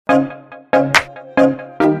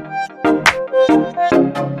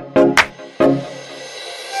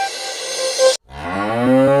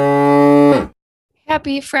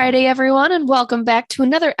Happy Friday, everyone, and welcome back to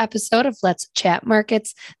another episode of Let's Chat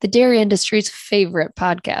Markets, the dairy industry's favorite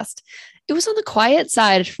podcast. It was on the quiet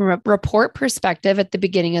side from a report perspective at the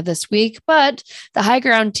beginning of this week, but the High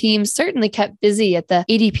Ground team certainly kept busy at the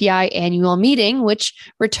ADPI annual meeting, which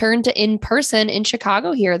returned to in-person in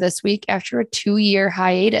Chicago here this week after a 2-year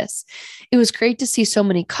hiatus. It was great to see so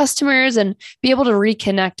many customers and be able to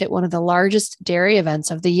reconnect at one of the largest dairy events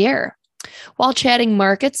of the year. While chatting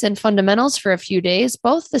markets and fundamentals for a few days,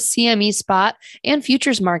 both the CME spot and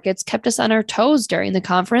futures markets kept us on our toes during the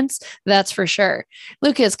conference, that's for sure.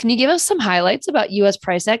 Lucas, can you give us some highlights about U.S.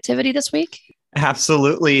 price activity this week?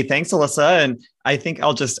 Absolutely. Thanks, Alyssa. And I think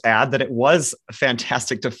I'll just add that it was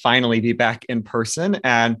fantastic to finally be back in person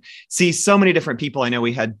and see so many different people. I know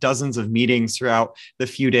we had dozens of meetings throughout the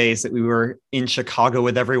few days that we were in Chicago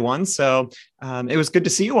with everyone. So it was good to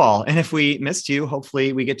see you all. And if we missed you,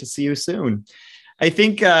 hopefully we get to see you soon. I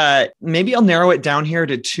think maybe I'll narrow it down here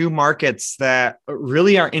to two markets that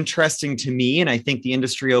really are interesting to me, and I think the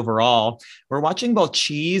industry overall. We're watching both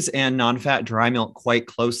cheese and non-fat dry milk quite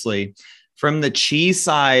closely. From the cheese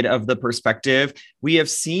side of the perspective, we have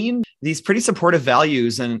seen these pretty supportive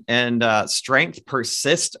values and strength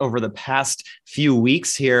persist over the past few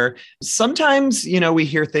weeks here. Sometimes, we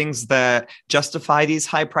hear things that justify these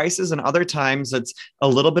high prices, and other times it's a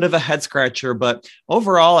little bit of a head scratcher. But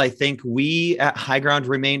overall, I think we at High Ground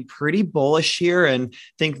remain pretty bullish here and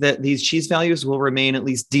think that these cheese values will remain at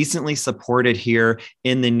least decently supported here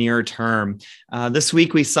in the near term. This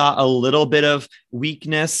week, we saw a little bit of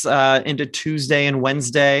weakness into Tuesday and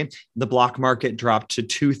Wednesday. The block market dropped to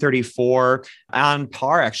 234 on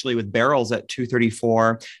par actually with barrels at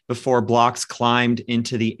 234 before blocks climbed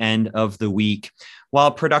into the end of the week.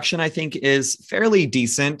 While production, I think, is fairly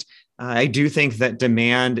decent, I do think that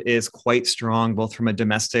demand is quite strong, both from a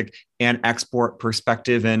domestic and export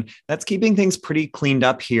perspective. And that's keeping things pretty cleaned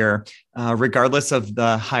up here, regardless of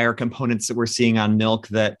the higher components that we're seeing on milk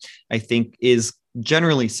that I think is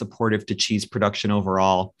generally supportive to cheese production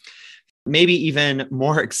overall. Maybe even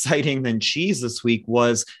more exciting than cheese this week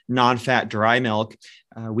was non-fat dry milk.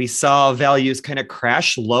 We saw values kind of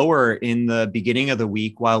crash lower in the beginning of the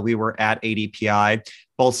week while we were at ADPI.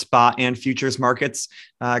 Both spot and futures markets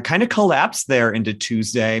kind of collapsed there into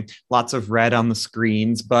Tuesday. Lots of red on the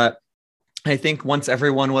screens, but I think once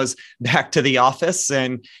everyone was back to the office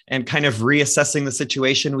and kind of reassessing the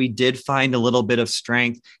situation, we did find a little bit of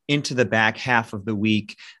strength into the back half of the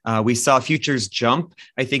week. We saw futures jump,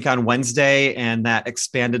 I think, on Wednesday, and that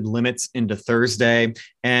expanded limits into Thursday,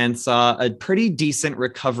 and saw a pretty decent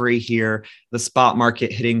recovery here. The spot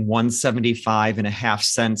market hitting 175.5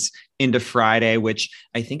 cents into Friday, which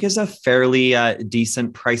I think is a fairly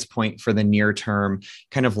decent price point for the near term.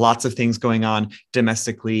 Kind of lots of things going on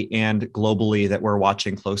domestically and globally that we're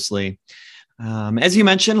watching closely. As you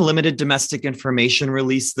mentioned, limited domestic information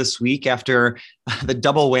released this week after the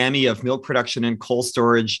double whammy of milk production and cold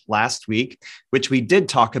storage last week, which we did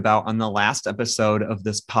talk about on the last episode of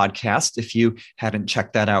this podcast, if you hadn't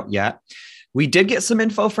checked that out yet. We did get some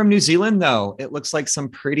info from New Zealand, though. It looks like some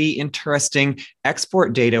pretty interesting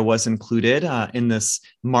export data was included in this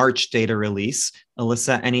March data release.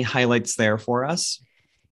 Alyssa, any highlights there for us?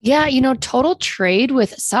 Yeah, total trade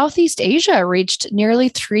with Southeast Asia reached nearly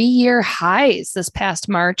 3-year highs this past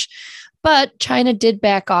March. But China did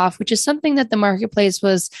back off, which is something that the marketplace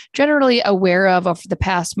was generally aware of over the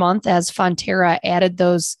past month as Fonterra added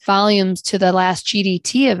those volumes to the last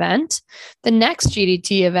GDT event. The next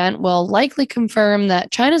GDT event will likely confirm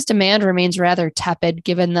that China's demand remains rather tepid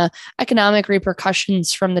given the economic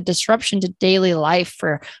repercussions from the disruption to daily life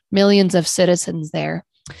for millions of citizens there.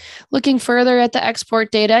 Looking further at the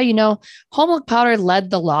export data, whole milk powder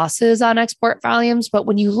led the losses on export volumes, but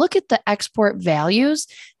when you look at the export values,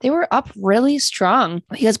 they were up really strong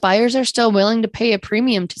because buyers are still willing to pay a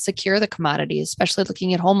premium to secure the commodity, especially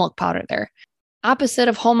looking at whole milk powder there. Opposite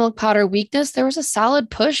of whole milk powder weakness, there was a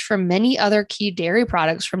solid push for many other key dairy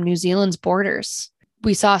products from New Zealand's borders.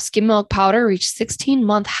 We saw skim milk powder reach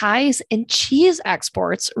 16-month highs, and cheese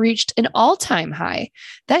exports reached an all-time high.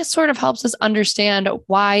 That sort of helps us understand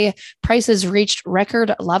why prices reached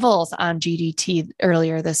record levels on GDT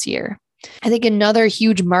earlier this year. I think another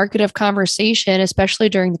huge market of conversation, especially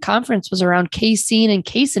during the conference, was around casein and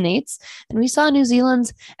caseinates. And we saw New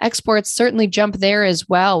Zealand's exports certainly jump there as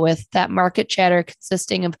well, with that market chatter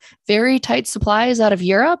consisting of very tight supplies out of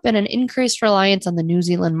Europe and an increased reliance on the New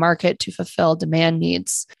Zealand market to fulfill demand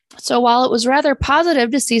needs. So while it was rather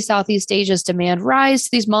positive to see Southeast Asia's demand rise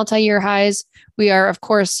to these multi-year highs, we are, of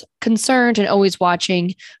course, concerned and always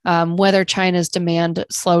watching whether China's demand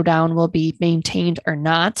slowdown will be maintained or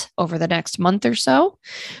not over the next month or so.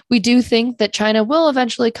 We do think that China will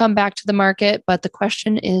eventually come back to the market, but the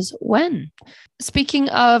question is when. Speaking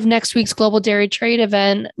of next week's global dairy trade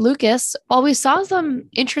event, Lucas, while we saw some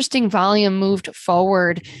interesting volume moved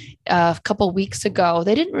forward a couple weeks ago,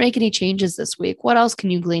 they didn't make any changes this week. What else can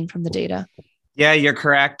you glean from the data? Yeah, you're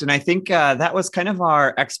correct. And I think that was kind of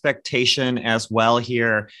our expectation as well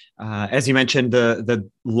here. As you mentioned, the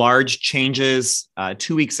large changes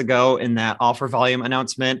 2 weeks ago in that offer volume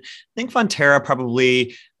announcement. I think Fonterra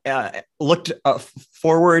probably looked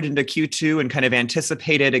forward into Q2 and kind of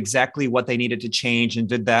anticipated exactly what they needed to change and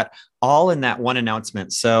did that all in that one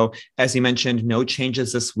announcement. So as you mentioned, no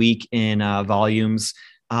changes this week in volumes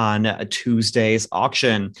on Tuesday's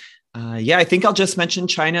auction. I think I'll just mention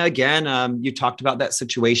China again. You talked about that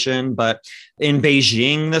situation, but in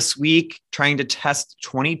Beijing this week, trying to test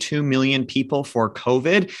 22 million people for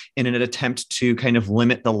COVID in an attempt to kind of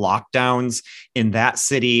limit the lockdowns in that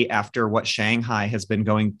city after what Shanghai has been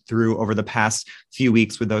going through over the past few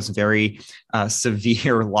weeks with those very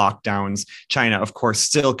severe lockdowns. China, of course,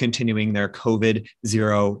 still continuing their COVID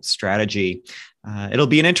zero strategy. It'll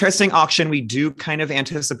be an interesting auction. We do kind of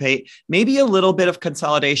anticipate maybe a little bit of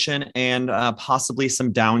consolidation and possibly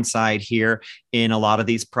some downside here in a lot of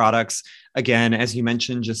these products. Again, as you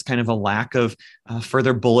mentioned, just kind of a lack of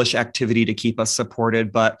further bullish activity to keep us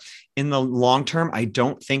supported. But in the long term, I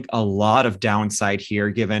don't think a lot of downside here,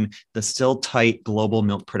 given the still tight global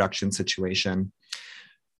milk production situation.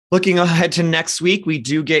 Looking ahead to next week, we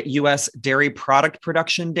do get U.S. dairy product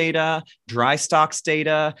production data, dry stocks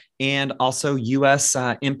data, and also U.S.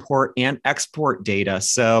 Import and export data.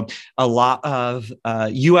 So a lot of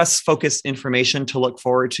U.S. focused information to look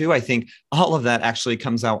forward to. I think all of that actually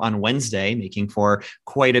comes out on Wednesday, making for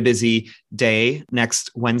quite a busy day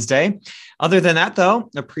next Wednesday. Other than that, though,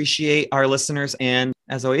 appreciate our listeners. And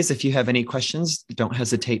as always, if you have any questions, don't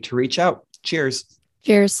hesitate to reach out. Cheers.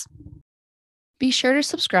 Cheers. Be sure to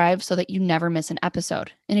subscribe so that you never miss an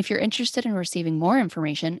episode. And if you're interested in receiving more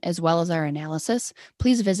information as well as our analysis,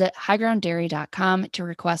 please visit highgrounddairy.com to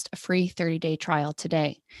request a free 30-day trial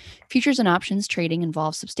today. Futures and options trading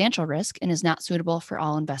involves substantial risk and is not suitable for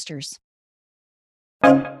all investors.